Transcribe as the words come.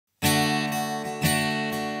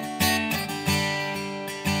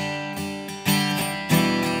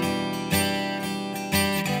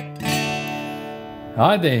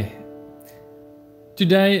Hi there.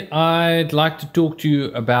 Today I'd like to talk to you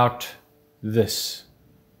about this.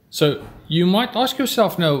 So you might ask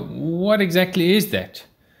yourself now, what exactly is that?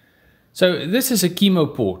 So this is a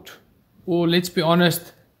chemo port, or let's be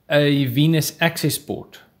honest, a venous access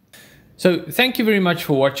port. So thank you very much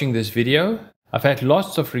for watching this video. I've had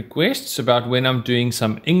lots of requests about when I'm doing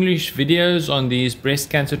some English videos on these breast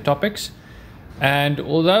cancer topics. And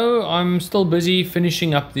although I'm still busy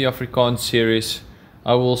finishing up the Afrikaans series,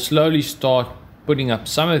 I will slowly start putting up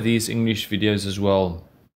some of these English videos as well.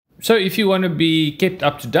 So if you want to be kept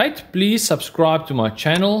up to date, please subscribe to my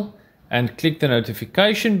channel and click the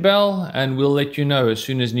notification bell, and we'll let you know as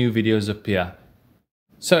soon as new videos appear.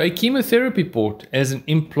 So a chemotherapy port is an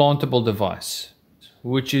implantable device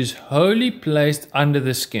which is wholly placed under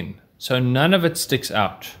the skin, so none of it sticks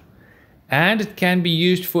out. And it can be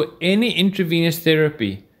used for any intravenous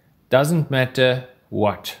therapy, doesn't matter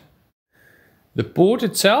what. The port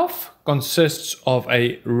itself consists of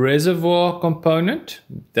a reservoir component,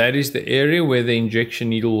 that is the area where the injection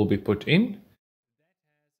needle will be put in.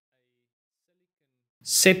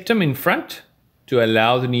 Septum in front to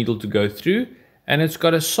allow the needle to go through, and it's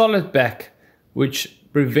got a solid back which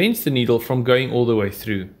prevents the needle from going all the way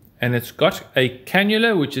through. And it's got a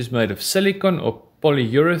cannula which is made of silicone or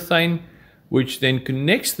polyurethane, which then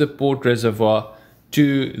connects the port reservoir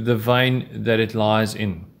to the vein that it lies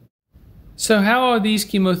in. So how are these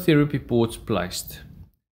chemotherapy ports placed?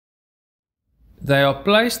 They are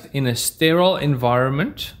placed in a sterile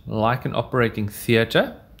environment like an operating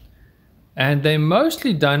theatre, and they're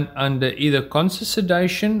mostly done under either conscious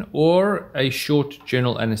sedation or a short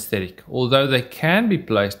general anesthetic, although they can be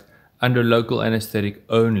placed under local anesthetic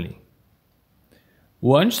only.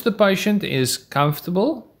 Once the patient is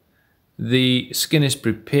comfortable, the skin is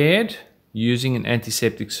prepared using an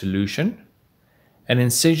antiseptic solution. An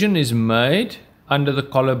incision is made under the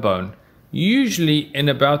collarbone, usually in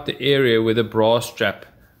about the area where the bra strap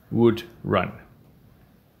would run.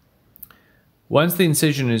 Once the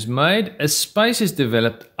incision is made, a space is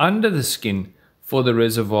developed under the skin for the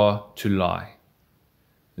reservoir to lie.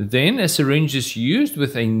 Then a syringe is used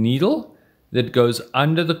with a needle that goes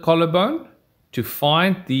under the collarbone to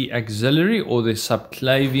find the axillary or the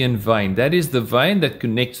subclavian vein. That is the vein that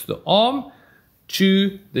connects the arm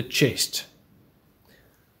to the chest.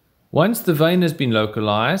 Once the vein has been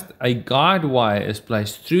localized, a guide wire is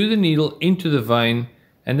placed through the needle into the vein,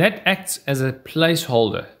 and that acts as a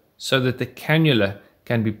placeholder so that the cannula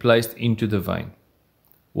can be placed into the vein.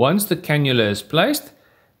 Once the cannula is placed,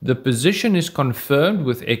 the position is confirmed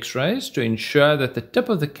with X-rays to ensure that the tip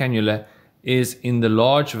of the cannula is in the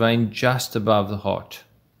large vein just above the heart.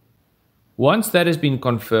 Once that has been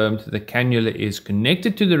confirmed, the cannula is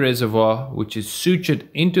connected to the reservoir, which is sutured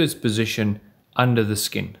into its position under the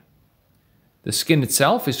skin. The skin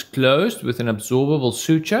itself is closed with an absorbable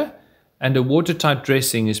suture, and a watertight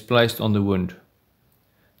dressing is placed on the wound.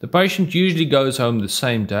 The patient usually goes home the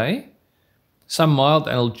same day. Some mild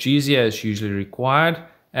analgesia is usually required,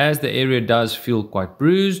 as the area does feel quite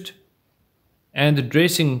bruised, and the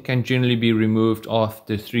dressing can generally be removed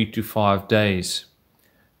after 3 to 5 days.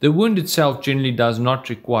 The wound itself generally does not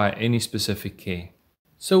require any specific care.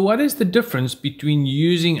 So what is the difference between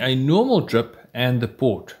using a normal drip and the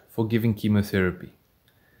port for giving chemotherapy?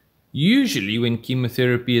 Usually when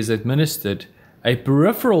chemotherapy is administered, a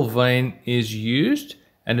peripheral vein is used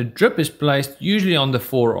and a drip is placed usually on the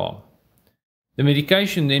forearm. The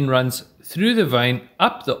medication then runs through the vein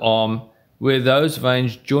up the arm, where those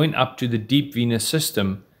veins join up to the deep venous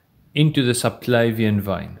system into the subclavian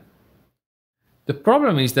vein. The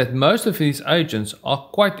problem is that most of these agents are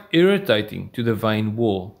quite irritating to the vein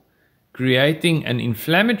wall, creating an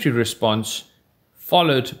inflammatory response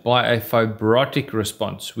followed by a fibrotic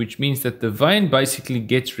response, which means that the vein basically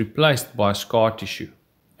gets replaced by scar tissue.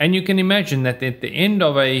 And you can imagine that at the end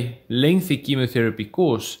of a lengthy chemotherapy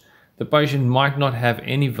course, the patient might not have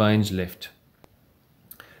any veins left.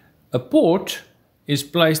 A port is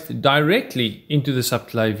placed directly into the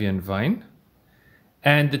subclavian vein,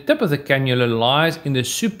 and the tip of the cannula lies in the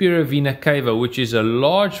superior vena cava, which is a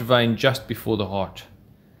large vein just before the heart.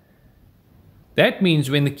 That means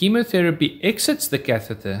when the chemotherapy exits the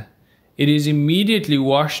catheter, it is immediately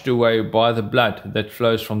washed away by the blood that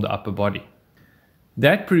flows from the upper body.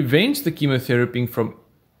 That prevents the chemotherapy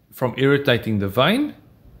from irritating the vein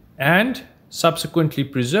and subsequently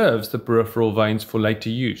preserves the peripheral veins for later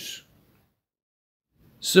use.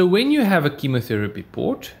 So when you have a chemotherapy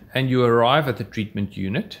port and you arrive at the treatment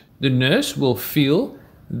unit, the nurse will feel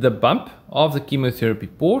the bump of the chemotherapy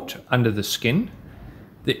port under the skin.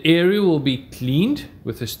 The area will be cleaned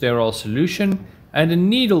with a sterile solution, and a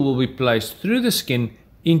needle will be placed through the skin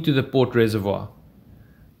into the port reservoir.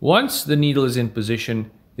 Once the needle is in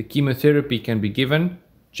position, the chemotherapy can be given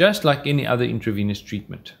just like any other intravenous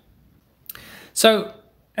treatment. So,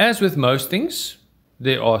 as with most things,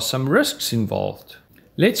 there are some risks involved.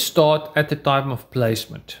 Let's start at the time of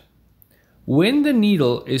placement. When the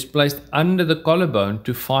needle is placed under the collarbone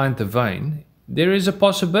to find the vein, there is a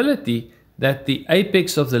possibility that the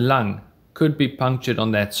apex of the lung could be punctured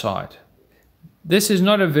on that side. This is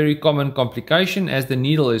not a very common complication as the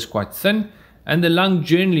needle is quite thin and the lung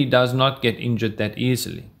generally does not get injured that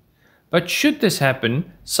easily. But should this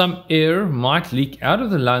happen, some air might leak out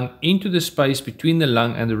of the lung into the space between the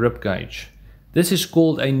lung and the rib cage. This is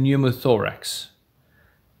called a pneumothorax.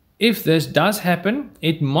 If this does happen,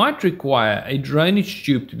 it might require a drainage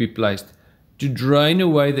tube to be placed to drain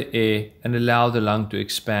away the air and allow the lung to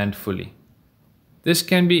expand fully. This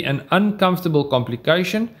can be an uncomfortable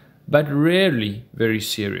complication, but rarely very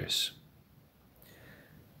serious.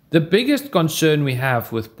 The biggest concern we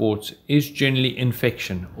have with ports is generally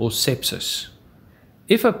infection or sepsis.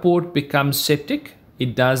 If a port becomes septic,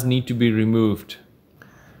 it does need to be removed.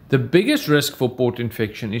 The biggest risk for port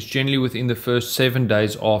infection is generally within the first 7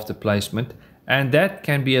 days after placement, and that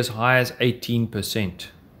can be as high as 18%.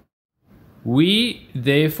 We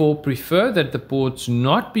therefore prefer that the ports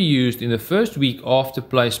not be used in the first week after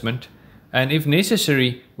placement, and if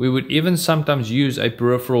necessary, we would even sometimes use a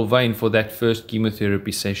peripheral vein for that first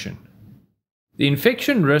chemotherapy session. The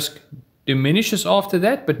infection risk diminishes after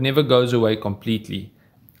that but never goes away completely.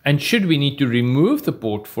 And should we need to remove the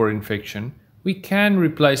port for infection, we can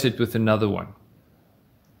replace it with another one.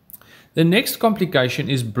 The next complication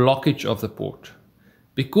is blockage of the port.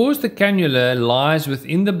 Because the cannula lies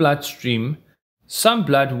within the bloodstream, some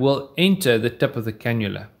blood will enter the tip of the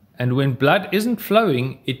cannula. And when blood isn't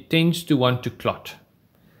flowing, it tends to want to clot.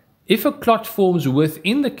 If a clot forms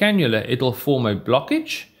within the cannula, it will form a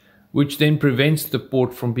blockage, which then prevents the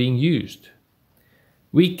port from being used.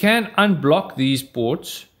 We can unblock these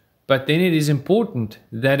ports, but then it is important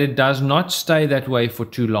that it does not stay that way for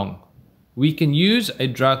too long. We can use a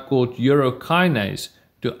drug called urokinase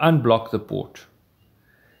to unblock the port.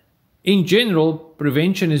 In general,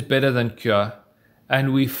 prevention is better than cure,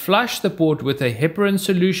 and we flush the port with a heparin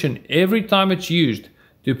solution every time it's used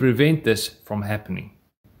to prevent this from happening.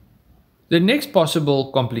 The next possible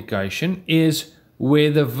complication is where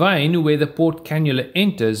the vein where the port cannula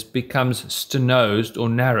enters becomes stenosed or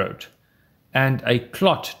narrowed, and a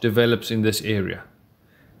clot develops in this area.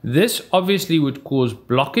 This obviously would cause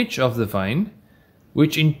blockage of the vein,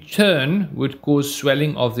 which in turn would cause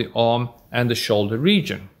swelling of the arm and the shoulder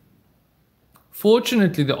region.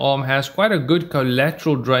 Fortunately, the arm has quite a good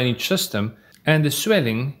collateral drainage system, and the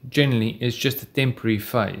swelling generally is just a temporary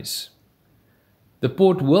phase. The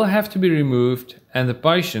port will have to be removed and the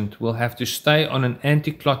patient will have to stay on an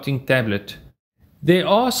anti-clotting tablet. There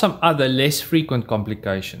are some other less frequent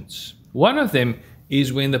complications. One of them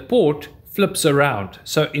is when the port flips around.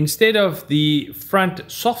 So instead of the front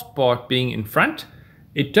soft part being in front,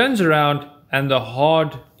 it turns around and the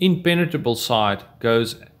hard impenetrable side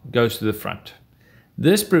goes to the front.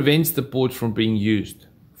 This prevents the port from being used.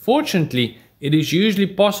 Fortunately, it is usually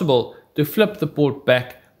possible to flip the port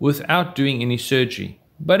back without doing any surgery,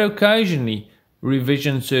 but occasionally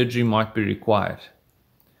revision surgery might be required.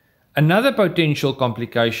 Another potential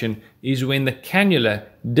complication is when the cannula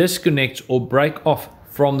disconnects or breaks off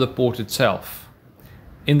from the port itself.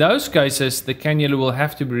 In those cases, the cannula will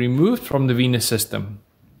have to be removed from the venous system.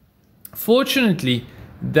 Fortunately,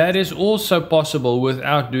 that is also possible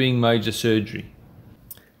without doing major surgery.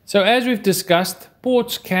 So as we've discussed,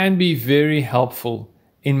 ports can be very helpful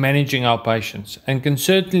in managing our patients and can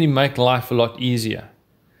certainly make life a lot easier.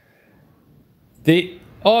 There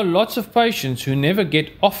are lots of patients who never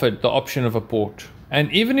get offered the option of a port.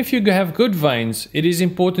 And even if you have good veins, it is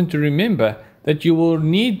important to remember that you will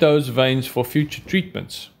need those veins for future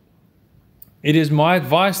treatments. It is my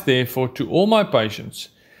advice, therefore, to all my patients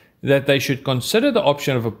that they should consider the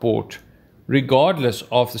option of a port regardless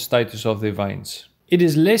of the status of their veins. It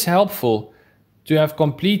is less helpful to have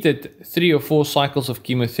completed 3 or 4 cycles of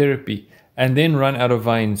chemotherapy and then run out of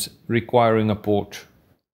veins requiring a port.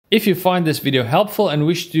 If you find this video helpful and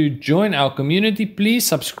wish to join our community, please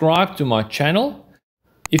subscribe to my channel.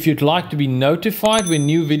 If you'd like to be notified when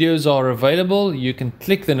new videos are available, you can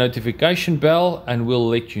click the notification bell and we'll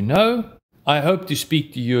let you know. I hope to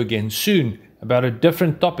speak to you again soon about a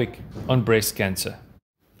different topic on breast cancer.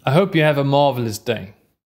 I hope you have a marvelous day.